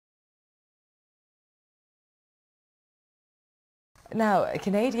Now,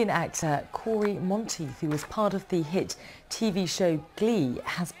 Canadian actor Cory Monteith, who was part of the hit TV show Glee,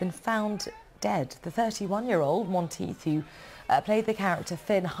 has been found dead. The 31-year-old Monteith, who played the character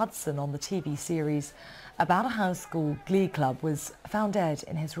Finn Hudson on the TV series about a high school glee club, was found dead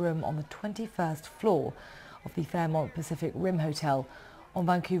in his room on the 21st floor of the Fairmont Pacific Rim Hotel on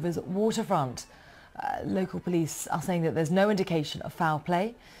Vancouver's waterfront. Local police are saying that there's no indication of foul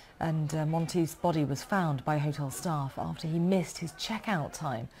play, and Monteith's body was found by hotel staff after he missed his checkout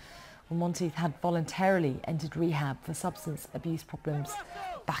time. Well, Monteith had voluntarily entered rehab for substance abuse problems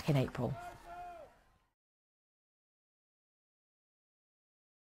back in April.